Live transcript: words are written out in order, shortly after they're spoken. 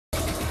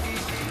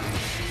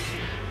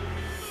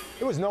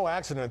It was no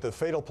accident the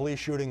fatal police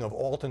shooting of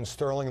Alton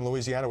Sterling in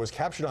Louisiana was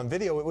captured on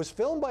video. It was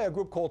filmed by a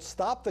group called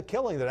Stop the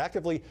Killing that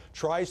actively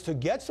tries to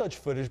get such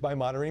footage by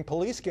monitoring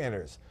police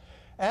scanners.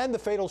 And the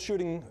fatal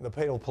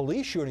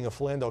police shooting of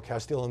Philando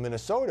Castile in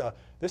Minnesota,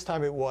 this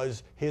time it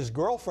was his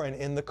girlfriend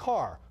in the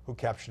car who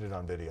captured it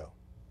on video.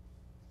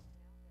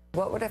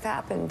 What would have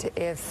happened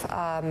if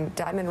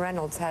Diamond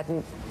Reynolds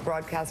hadn't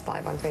broadcast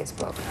live on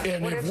Facebook?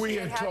 And if we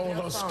had told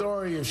her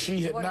story, if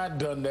she had not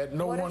done that,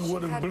 no one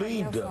would have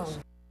believed us.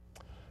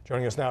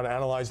 Joining us now to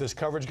analyze this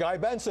coverage, Guy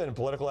Benson,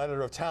 political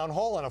editor of Town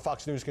Hall and a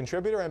Fox News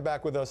contributor, and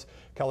back with us,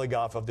 Kelly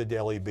Goff of the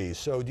Daily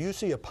Beast. So do you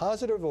see a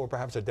positive or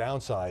perhaps a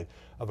downside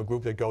of a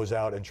group that goes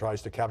out and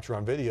tries to capture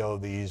on video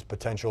these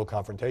potential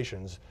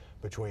confrontations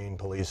between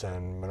police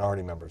and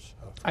minority members?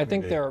 I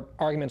think there are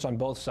arguments on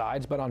both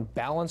sides, but on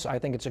balance, I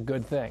think it's a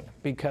good thing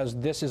because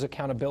this is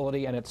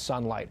accountability and it's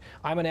sunlight.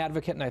 I'm an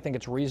advocate and I think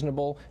it's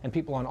reasonable, and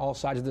people on all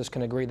sides of this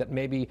can agree that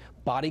maybe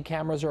body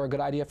cameras are a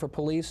good idea for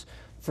police,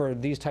 for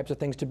these types of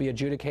things to be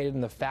adjudicated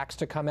and the facts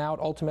to come out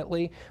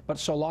ultimately. But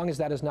so long as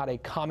that is not a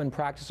common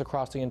practice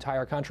across the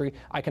entire country,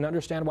 I can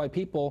understand why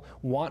people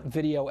want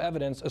video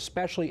evidence,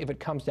 especially if it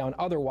comes down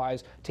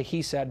otherwise to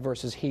he said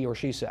versus he or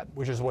she said.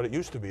 Which is what it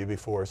used to be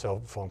before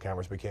cell phone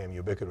cameras became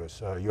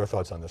ubiquitous. Your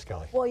thoughts on this,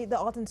 Kelly? Well, the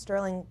Alton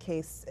Sterling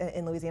case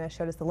in Louisiana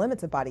showed us the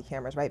limits of body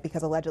cameras, right?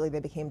 Because allegedly they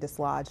became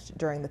dislodged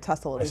during the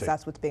tussle. At least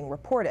that's what's being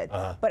reported.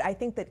 But I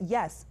think that,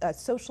 yes,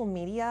 social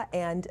media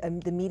and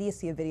the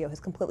immediacy of video has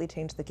completely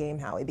changed the game,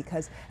 Howie,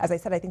 because, as I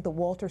said, I think the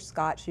Walter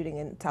Scott shooting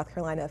in South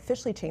Carolina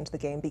officially changed the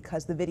game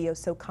because the video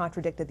so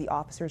contradicted the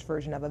officer's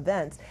version of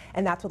events,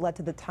 and that's what led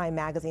to the Time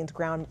magazine's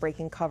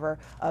groundbreaking cover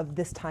of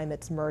This Time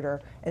It's Murder,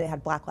 and it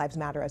had Black Lives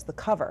Matter as the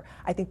cover.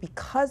 I think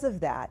because of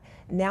that,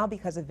 now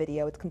because of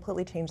video, it's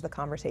completely changed the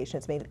conversation.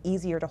 It's made it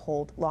easier to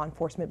hold law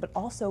enforcement, but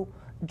also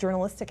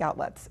journalistic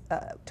outlets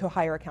to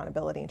higher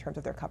accountability in terms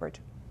of their coverage.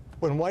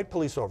 When white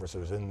police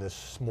officers in this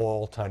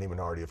small, tiny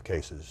minority of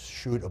cases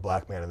shoot a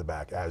black man in the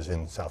back, as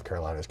in South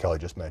Carolina, as Kelly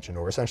just mentioned,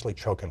 or essentially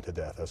choke him to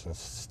death, as in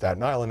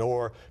Staten Island,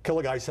 or kill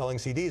a guy selling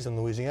CDs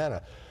in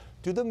Louisiana,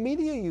 do the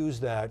media use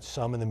that,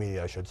 some in the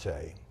media I should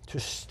say, to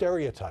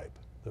stereotype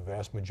the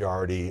vast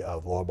majority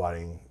of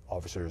law-abiding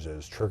officers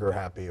as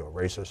trigger-happy or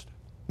racist?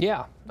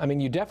 Yeah, I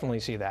mean, you definitely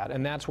see that,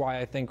 and that's why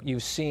I think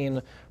you've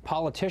seen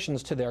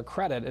politicians, to their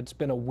credit, it's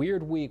been a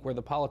weird week where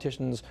the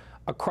politicians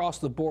across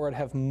the board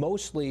have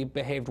mostly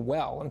behaved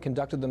well and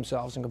conducted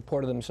themselves and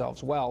comported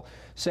themselves well,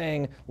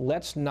 saying,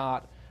 let's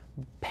not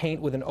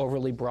paint with an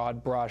overly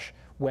broad brush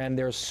when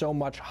there's so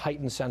much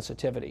heightened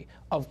sensitivity.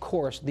 Of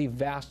course, the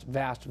vast,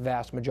 vast,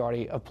 vast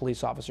majority of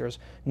police officers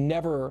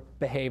never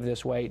behave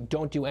this way,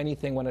 don't do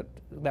anything when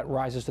that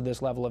rises to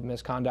this level of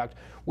misconduct,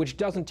 which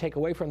doesn't take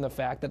away from the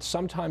fact that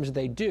sometimes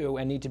they do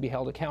and need to be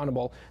held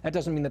accountable. That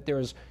doesn't mean that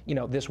there's,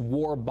 this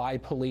war by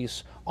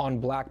police on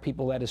black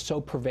people that is so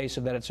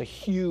pervasive that it's a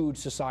huge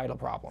societal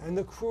problem. And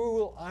the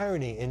cruel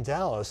irony in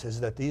Dallas is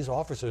that these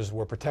officers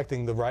were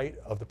protecting the right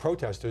of the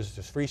protesters,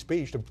 just free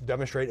speech, to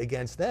demonstrate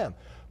against them.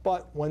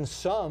 But when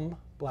some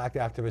black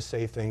activists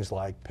say things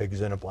like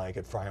pigs in a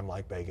blanket, fry them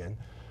like bacon,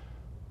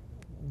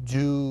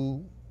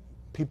 do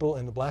people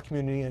in the black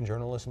community and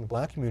journalists in the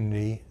black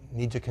community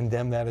need to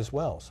condemn that as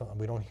well? So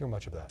we don't hear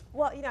much of that.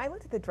 Well, I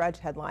looked at the Drudge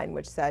headline,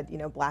 which said,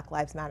 Black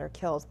Lives Matter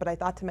kills, but I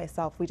thought to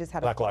myself, we just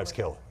had Black Lives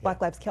Kill. Black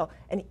Lives Kill.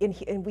 And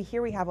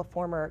we have a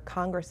former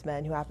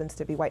congressman who happens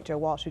to be white, Joe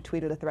Walsh, who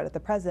tweeted a threat at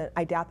the president.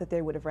 I doubt that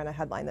they would have run a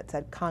headline that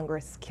said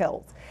Congress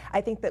kills.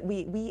 I think that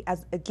we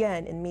as,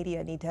 again, in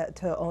media need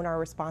to own our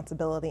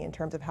responsibility in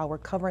terms of how we're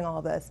covering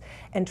all this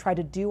and try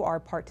to do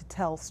our part to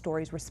tell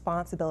stories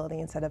responsibility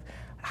instead of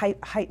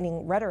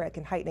heightening rhetoric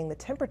and heightening the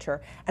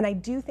temperature. And I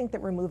do think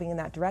that we're moving in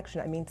that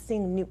direction. I mean,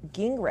 seeing Newt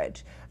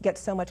Gingrich get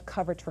so much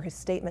coverage for his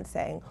statement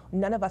saying,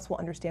 none of us will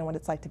understand what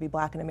it's like to be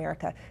black in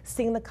America.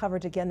 Seeing the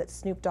coverage again that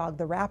Snoop Dogg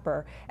the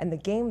rapper and The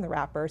Game the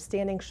rapper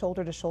standing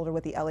shoulder to shoulder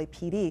with the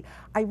LAPD.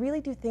 I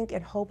really do think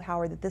and hope,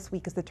 Howard, that this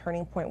week is the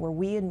turning point where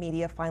we in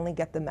media finally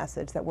get the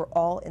message that we're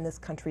all in this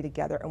country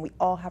together and we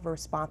all have a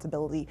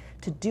responsibility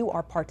to do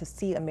our part to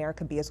see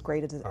America be as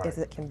great as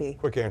it can be.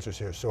 Quick answers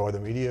here. So are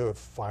the media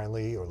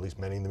finally, or at least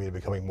many in the media,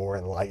 becoming more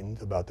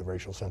enlightened about the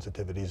racial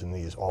sensitivities in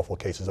these awful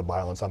cases of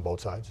violence on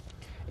both sides?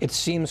 It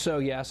seems so,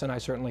 yes, and I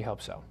certainly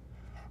hope so.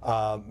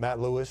 Matt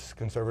Lewis,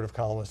 conservative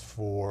columnist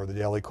for the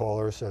Daily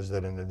Caller, says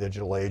that in the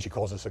digital age, he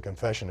calls this a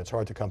confession, it's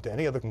hard to come to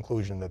any other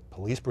conclusion that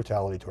police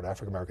brutality toward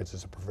African Americans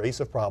is a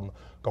pervasive problem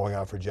going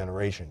on for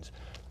generations.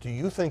 Do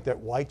you think that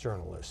white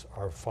journalists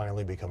are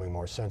finally becoming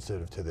more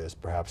sensitive to this,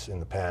 perhaps in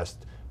the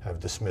past have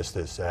dismissed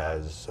this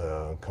as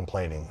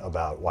complaining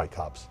about white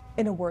cops?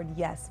 In a word,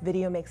 yes.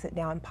 Video makes it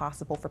now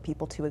impossible for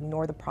people to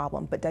ignore the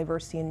problem, but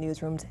diversity in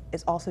newsrooms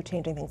is also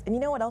changing things. And you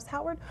know what else,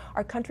 Howard?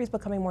 Our country's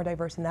becoming more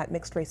diverse in that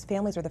mixed race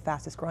families are the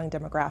fastest growing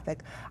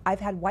demographic.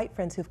 I've had white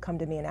friends who've come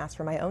to me and asked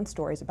for my own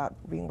stories about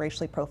being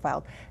racially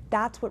profiled.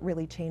 That's what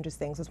really changes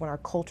things, is when our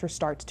culture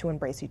starts to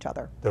embrace each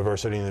other.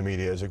 Diversity in the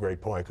media is a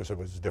great point because it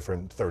was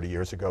different 30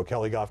 years ago.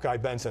 Kelly Goff, Guy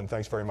Benson,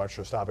 thanks very much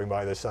for stopping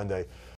by this Sunday.